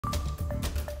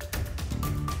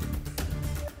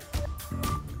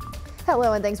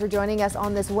Hello and thanks for joining us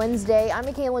on this Wednesday. I'm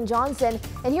Mackailyn Johnson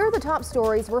and here are the top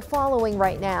stories we're following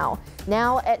right now.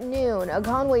 Now at noon, a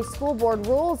Conway school board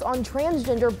rules on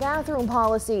transgender bathroom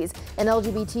policies and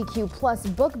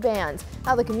LGBTQ+ book bans.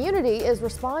 How the community is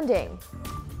responding.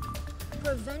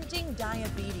 Preventing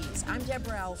diabetes. I'm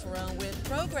Deborah Alfarone with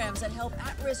programs that help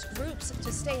at-risk groups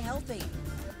to stay healthy.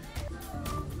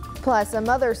 Plus, a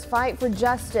mother's fight for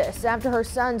justice after her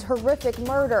son's horrific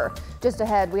murder. Just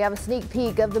ahead, we have a sneak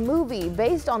peek of the movie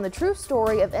based on the true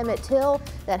story of Emmett Till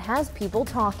that has people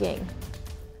talking.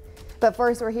 But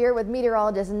first, we're here with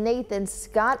meteorologist Nathan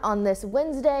Scott on this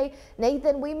Wednesday.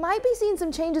 Nathan, we might be seeing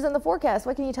some changes in the forecast.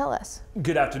 What can you tell us?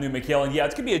 Good afternoon, Mackailyn. Yeah,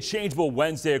 it's going to be a changeable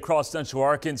Wednesday across central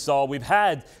Arkansas. We've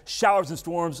had showers and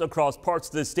storms across parts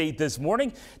of the state this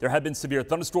morning. There have been severe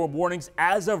thunderstorm warnings.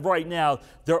 As of right now,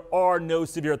 there are no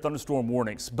severe thunderstorm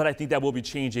warnings, but I think that will be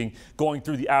changing going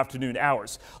through the afternoon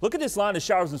hours. Look at this line of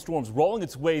showers and storms rolling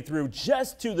its way through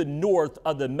just to the north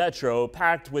of the metro,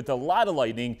 packed with a lot of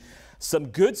lightning. Some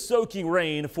good soaking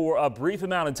rain for a brief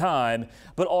amount of time,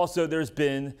 but also there's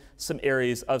been some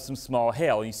areas of some small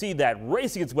hail. And you see that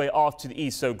racing its way off to the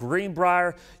east. So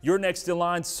Greenbrier, you're next in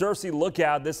line. Searcy, look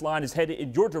out. This line is headed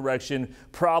in your direction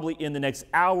probably in the next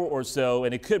hour or so,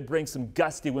 and it could bring some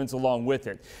gusty winds along with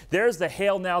it. There's the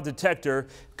hail now detector.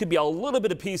 Could be a little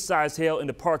bit of pea-sized hail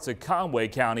into parts of Conway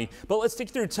County. But let's take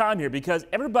through time here because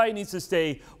everybody needs to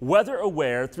stay weather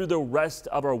aware through the rest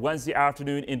of our Wednesday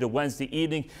afternoon into Wednesday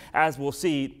evening. As we'll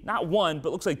see, not one,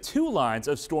 but looks like two lines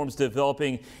of storms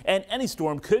developing, and any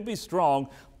storm could be strong,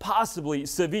 possibly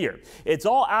severe. It's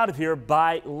all out of here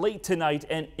by late tonight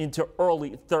and into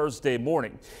early Thursday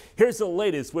morning. Here's the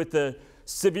latest with the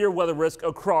severe weather risk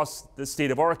across the state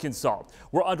of Arkansas.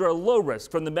 We're under a low risk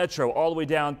from the metro all the way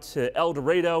down to El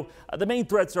Dorado. The main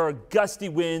threats are gusty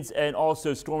winds and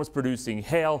also storms producing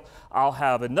hail. I'll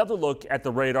have another look at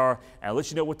the radar and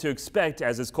let you know what to expect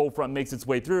as this cold front makes its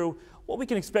way through, what we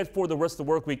can expect for the rest of the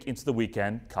work week into the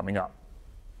weekend coming up.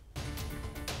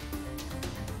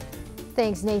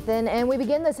 Thanks, Nathan. And we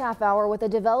begin this half hour with a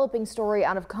developing story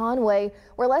out of Conway,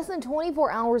 where less than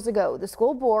 24 hours ago, the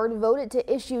school board voted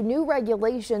to issue new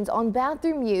regulations on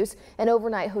bathroom use and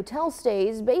overnight hotel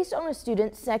stays based on a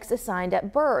student's sex assigned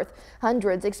at birth.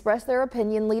 Hundreds expressed their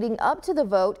opinion leading up to the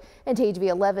vote, and THV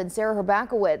 11's Sarah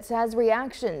Herbakowitz has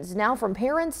reactions now from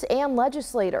parents and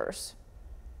legislators.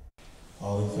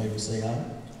 All in favor say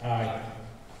aye. Aye.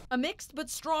 A mixed but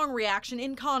strong reaction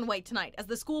in Conway tonight as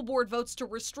the school board votes to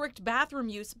restrict bathroom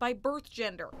use by birth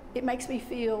gender. It makes me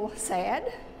feel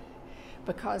sad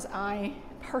because I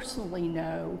personally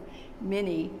know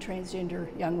many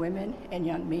transgender young women and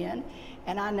young men,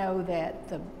 and I know that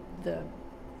the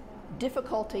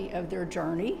difficulty of their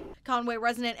journey. Conway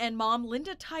resident and mom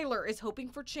Linda Tyler is hoping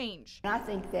for change. And I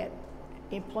think that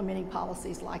implementing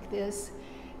policies like this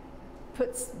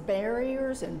puts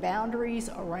barriers and boundaries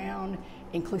around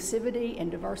inclusivity and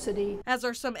diversity. As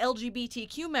are some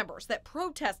LGBTQ members that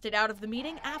protested out of the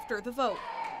meeting after the vote.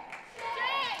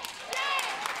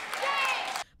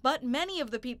 But many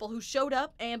of the people who showed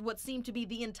up and what seemed to be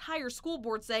the entire school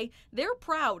board say they're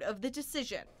proud of the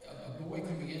decision. A boy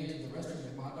coming into the restroom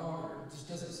with my daughter just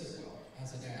doesn't sit well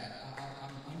as a dad.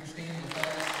 I'm understanding the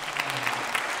fact.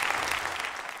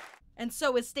 And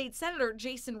so is State Senator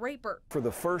Jason Raper. For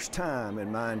the first time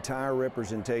in my entire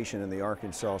representation in the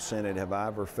Arkansas Senate have I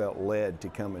ever felt led to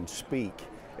come and speak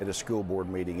at a school board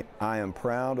meeting. I am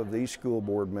proud of these school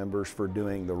board members for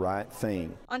doing the right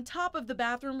thing. On top of the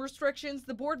bathroom restrictions,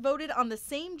 the board voted on the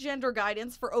same gender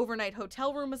guidance for overnight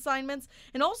hotel room assignments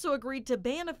and also agreed to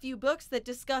ban a few books that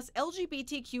discuss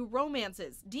LGBTQ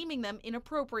romances, deeming them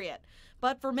inappropriate.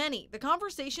 But for many, the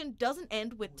conversation doesn't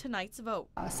end with tonight's vote.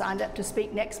 I signed up to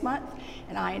speak next month,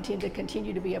 and I intend to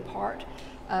continue to be a part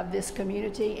of this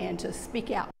community and to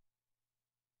speak out.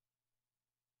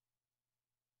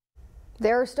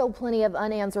 There are still plenty of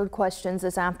unanswered questions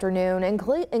this afternoon,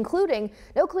 including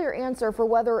no clear answer for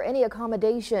whether any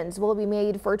accommodations will be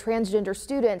made for transgender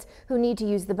students who need to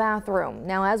use the bathroom.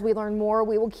 Now, as we learn more,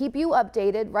 we will keep you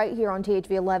updated right here on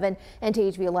THV 11 and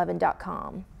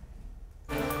THV11.com.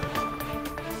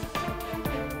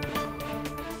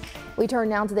 We turn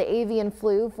now to the avian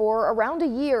flu. For around a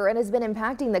year and has been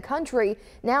impacting the country.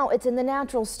 Now it's in the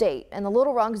natural state, and the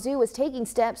Little Rock Zoo is taking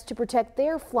steps to protect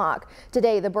their flock.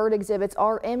 Today, the bird exhibits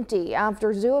are empty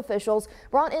after zoo officials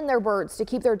brought in their birds to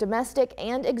keep their domestic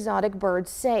and exotic birds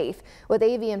safe. With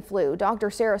avian flu, Dr.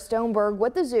 Sarah Stoneberg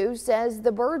with the zoo says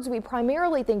the birds we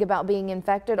primarily think about being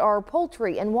infected are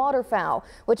poultry and waterfowl,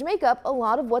 which make up a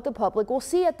lot of what the public will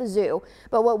see at the zoo.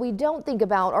 But what we don't think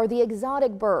about are the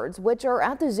exotic birds, which are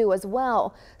at the zoo as as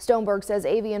well. Stoneberg says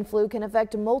avian flu can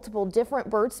affect multiple different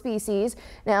bird species.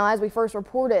 Now, as we first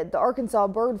reported, the Arkansas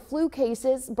bird flu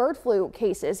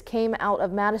cases came out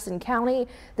of Madison County.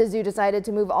 The zoo decided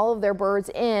to move all of their birds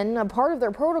in, a part of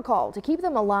their protocol to keep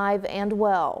them alive and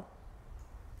well.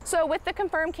 So with the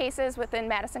confirmed cases within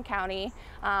Madison County,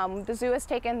 the zoo has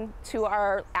taken to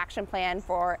our action plan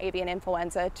for avian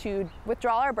influenza to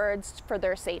withdraw our birds for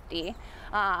their safety.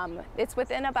 It's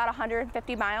within about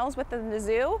 150 miles within the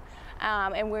zoo,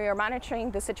 and we are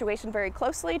monitoring the situation very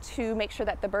closely to make sure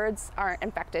that the birds aren't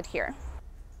infected here.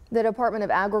 The Department of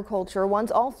Agriculture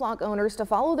wants all flock owners to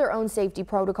follow their own safety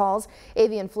protocols.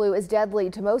 Avian flu is deadly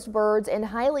to most birds and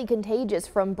highly contagious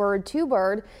from bird to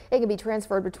bird. It can be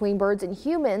transferred between birds and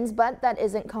humans, but that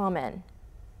isn't common.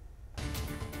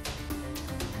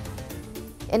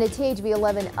 In a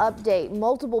THV11 update,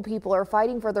 multiple people are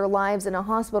fighting for their lives in a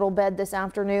hospital bed this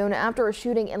afternoon after a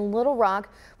shooting in Little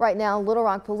Rock. Right now, Little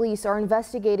Rock police are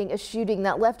investigating a shooting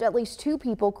that left at least 2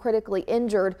 people critically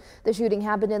injured. The shooting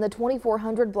happened in the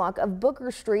 2400 block of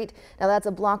Booker Street. Now that's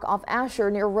a block off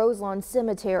Asher near Roselawn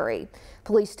Cemetery.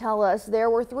 Police tell us there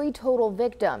were 3 total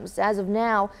victims. As of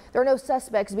now, there are no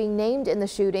suspects being named in the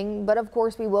shooting, but of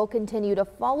course we will continue to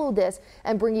follow this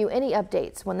and bring you any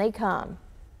updates when they come.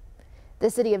 The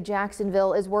city of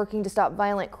Jacksonville is working to stop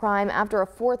violent crime after a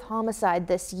 4th homicide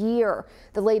this year.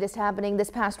 The latest happening this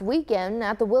past weekend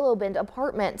at the Willow Bend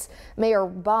Apartments. Mayor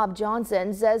Bob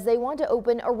Johnson says they want to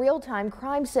open a real-time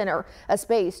crime center, a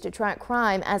space to track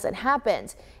crime as it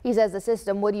happens. He says the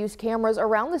system would use cameras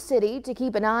around the city to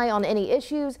keep an eye on any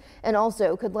issues and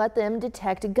also could let them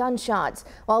detect gunshots.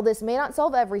 While this may not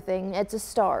solve everything, it's a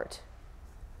start.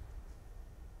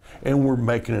 And we're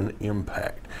making an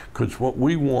impact, because what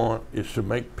we want is to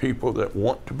make people that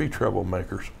want to be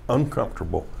troublemakers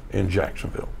uncomfortable in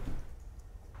Jacksonville.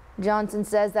 Johnson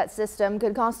says that system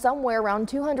could cost somewhere around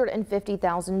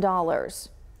 $250,000.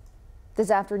 This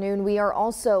afternoon, we are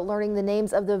also learning the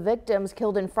names of the victims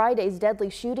killed in Friday's deadly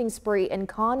shooting spree in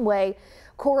Conway.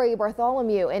 Corey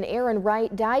Bartholomew and Aaron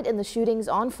Wright died in the shootings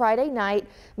on Friday night.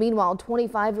 Meanwhile,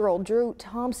 25-year-old Drew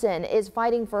Thompson is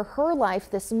fighting for her life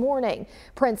this morning.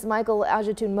 Prince Michael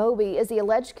Ajatun-Mobi is the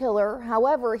alleged killer.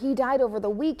 However, he died over the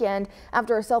weekend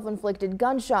after a self-inflicted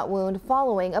gunshot wound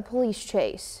following a police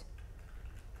chase.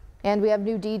 And we have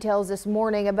new details this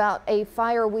morning about a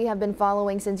fire we have been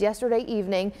following since yesterday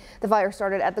evening. The fire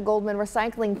started at the Goldman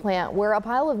recycling plant, where a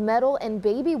pile of metal and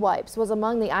baby wipes was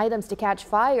among the items to catch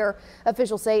fire.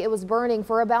 Officials say it was burning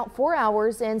for about 4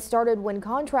 hours and started when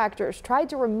contractors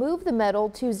tried to remove the metal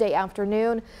Tuesday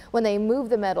afternoon. When they moved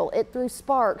the metal, it threw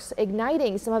sparks,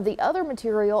 igniting some of the other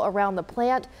material around the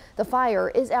plant. The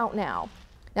fire is out now.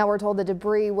 Now we're told the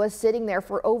debris was sitting there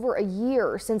for over a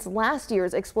year since last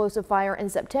year's explosive fire in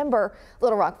September.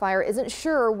 Little Rock Fire isn't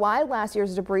sure why last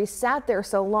year's debris sat there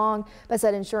so long, but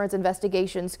said insurance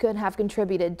investigations could have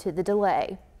contributed to the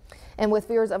delay. And with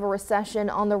fears of a recession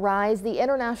on the rise, the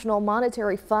International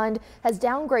Monetary Fund has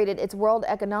downgraded its world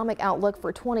economic outlook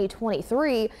for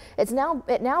 2023. It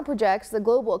now projects the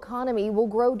global economy will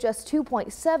grow just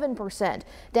 2.7%,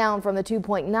 down from the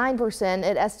 2.9%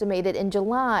 it estimated in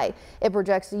July. It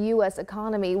projects the U.S.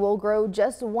 economy will grow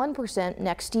just 1%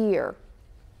 next year.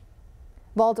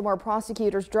 Baltimore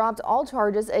prosecutors dropped all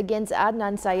charges against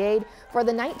Adnan Syed for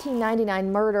the 1999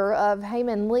 murder of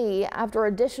Heyman Lee after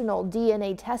additional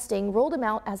DNA testing ruled him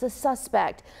out as a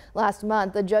suspect. Last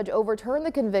month, the judge overturned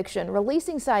the conviction,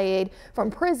 releasing Syed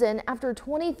from prison after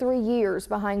 23 years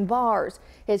behind bars.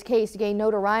 His case gained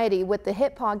notoriety with the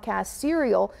hit podcast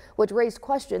Serial, which raised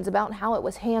questions about how it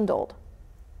was handled.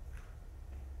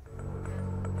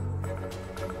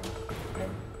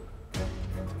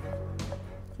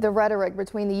 The rhetoric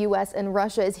between the U.S. and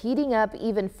Russia is heating up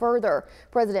even further.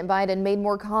 President Biden made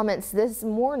more comments this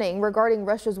morning regarding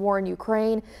Russia's war in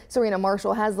Ukraine. Serena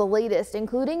Marshall has the latest,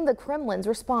 including the Kremlin's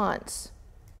response.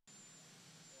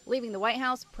 Leaving the White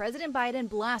House, President Biden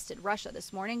blasted Russia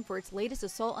this morning for its latest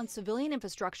assault on civilian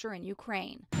infrastructure in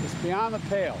Ukraine. It's beyond the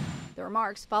pale. The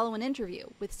remarks follow an interview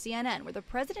with CNN where the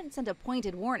president sent a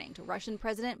pointed warning to Russian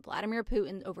President Vladimir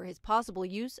Putin over his possible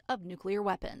use of nuclear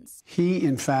weapons. He,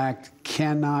 in fact,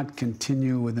 cannot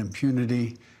continue with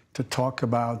impunity to talk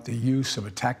about the use of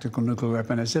a tactical nuclear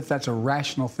weapon as if that's a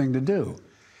rational thing to do.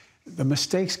 The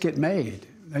mistakes get made.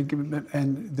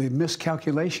 And the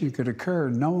miscalculation could occur.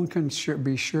 No one can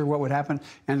be sure what would happen,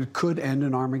 and it could end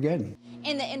in Armageddon.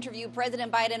 In the interview,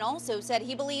 President Biden also said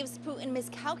he believes Putin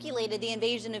miscalculated the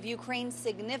invasion of Ukraine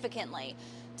significantly.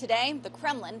 Today, the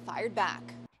Kremlin fired back.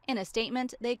 In a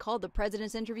statement, they called the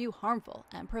president's interview harmful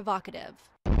and provocative.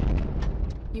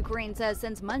 Ukraine says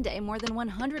since Monday, more than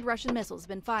 100 Russian missiles have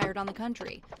been fired on the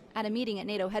country. At a meeting at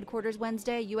NATO headquarters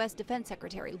Wednesday, U.S. Defense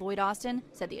Secretary Lloyd Austin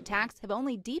said the attacks have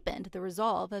only deepened the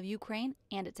resolve of Ukraine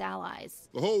and its allies.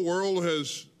 The whole world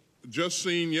has just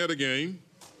seen yet again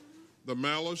the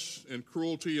malice and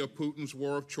cruelty of Putin's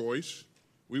war of choice.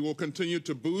 We will continue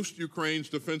to boost Ukraine's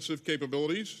defensive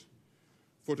capabilities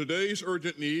for today's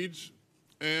urgent needs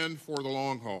and for the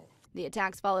long haul. The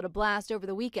attacks followed a blast over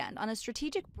the weekend on a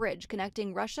strategic bridge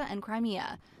connecting Russia and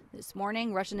Crimea. This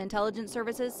morning, Russian intelligence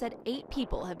services said 8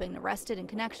 people have been arrested in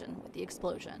connection with the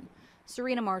explosion.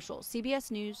 Serena Marshall, CBS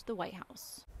News, the White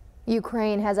House.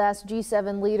 Ukraine has asked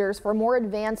G7 leaders for more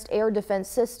advanced air defense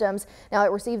systems. Now,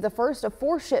 it received the first of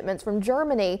 4 shipments from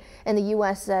Germany, and the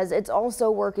U.S. says it's also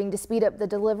working to speed up the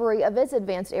delivery of its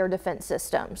advanced air defense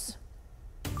systems.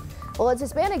 Well, it's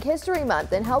Hispanic History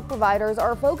Month, and health providers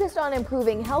are focused on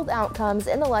improving health outcomes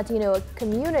in the Latino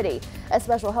community. A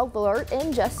special health alert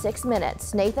in just 6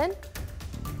 minutes. Nathan?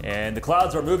 And the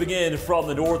clouds are moving in from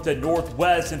the north and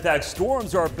northwest. In fact,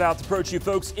 storms are about to approach you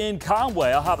folks in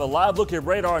Conway. I'll have a live look at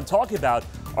radar and talk about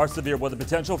our severe weather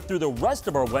potential through the rest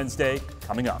of our Wednesday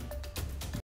coming up.